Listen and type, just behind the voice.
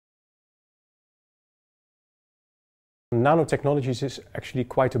Nanotechnologies is actually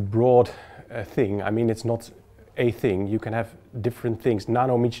quite a broad thing. I mean, it's not a thing. You can have different things.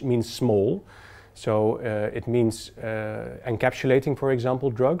 Nano means small, so it means encapsulating, for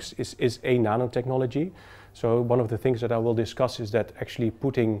example, drugs is a nanotechnology. So one of the things that I will discuss is that actually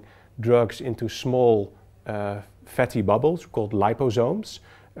putting drugs into small fatty bubbles called liposomes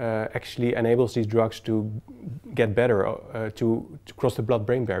actually enables these drugs to get better, to cross the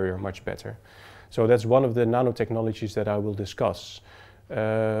blood-brain barrier much better. So that's one of the nanotechnologies that I will discuss.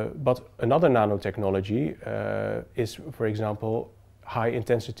 But another nanotechnology is, for example,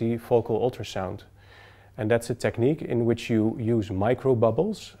 high-intensity focal ultrasound. And that's a technique in which you use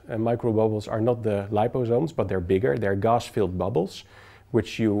microbubbles. And microbubbles are not the liposomes, but they're bigger. They're gas-filled bubbles,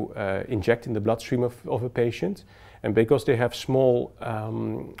 which you inject in the bloodstream of a patient. And because they have small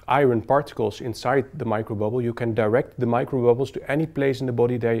iron particles inside the microbubble, you can direct the microbubbles to any place in the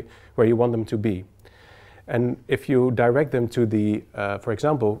body where you want them to be. And if you direct them to the, for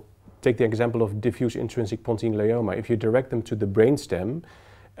example, take the example of diffuse intrinsic pontine glioma. If you direct them to the brainstem,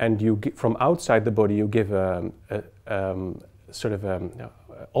 and you from outside the body you give a sort of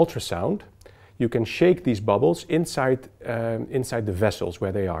ultrasound, you can shake these bubbles inside the vessels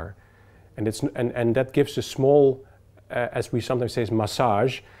where they are, and that gives a small, as we sometimes say,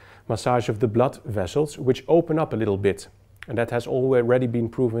 massage of the blood vessels, which open up a little bit, and that has already been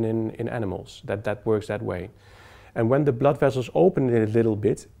proven in animals that works that way. And when the blood vessels open a little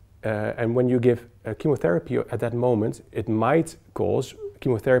bit, and when you give chemotherapy at that moment, it might cause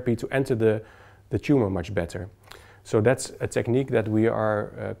chemotherapy to enter the tumor much better. So that's a technique that we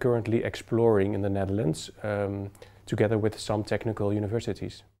are currently exploring in the Netherlands together with some technical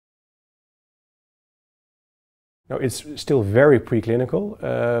universities. Now, it's still very preclinical.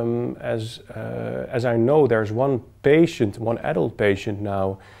 As I know, there's one adult patient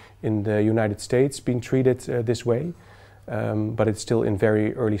now in the United States being treated this way, but it's still in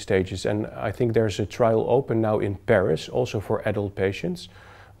very early stages. And I think there's a trial open now in Paris, also for adult patients.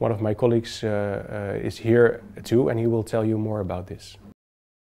 One of my colleagues is here too, and he will tell you more about this.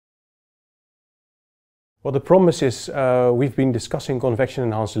 Well, the promise is we've been discussing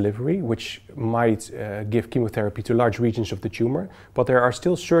convection-enhanced delivery, which might give chemotherapy to large regions of the tumor, but there are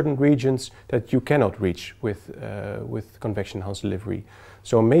still certain regions that you cannot reach with convection-enhanced delivery.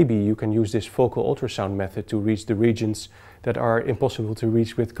 So maybe you can use this focal ultrasound method to reach the regions that are impossible to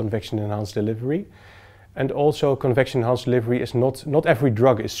reach with convection-enhanced delivery. And also, convection-enhanced delivery is not every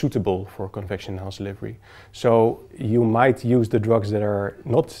drug is suitable for convection-enhanced delivery. So you might use the drugs that are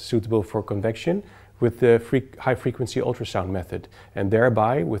not suitable for convection with the high-frequency ultrasound method, and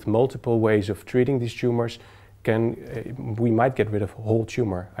thereby, with multiple ways of treating these tumors, we might get rid of a whole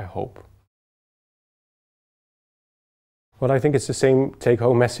tumor, I hope. Well, I think it's the same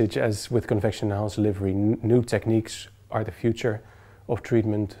take-home message as with convection-enhanced delivery. New techniques are the future of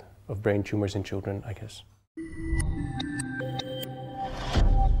treatment of brain tumors in children, I guess.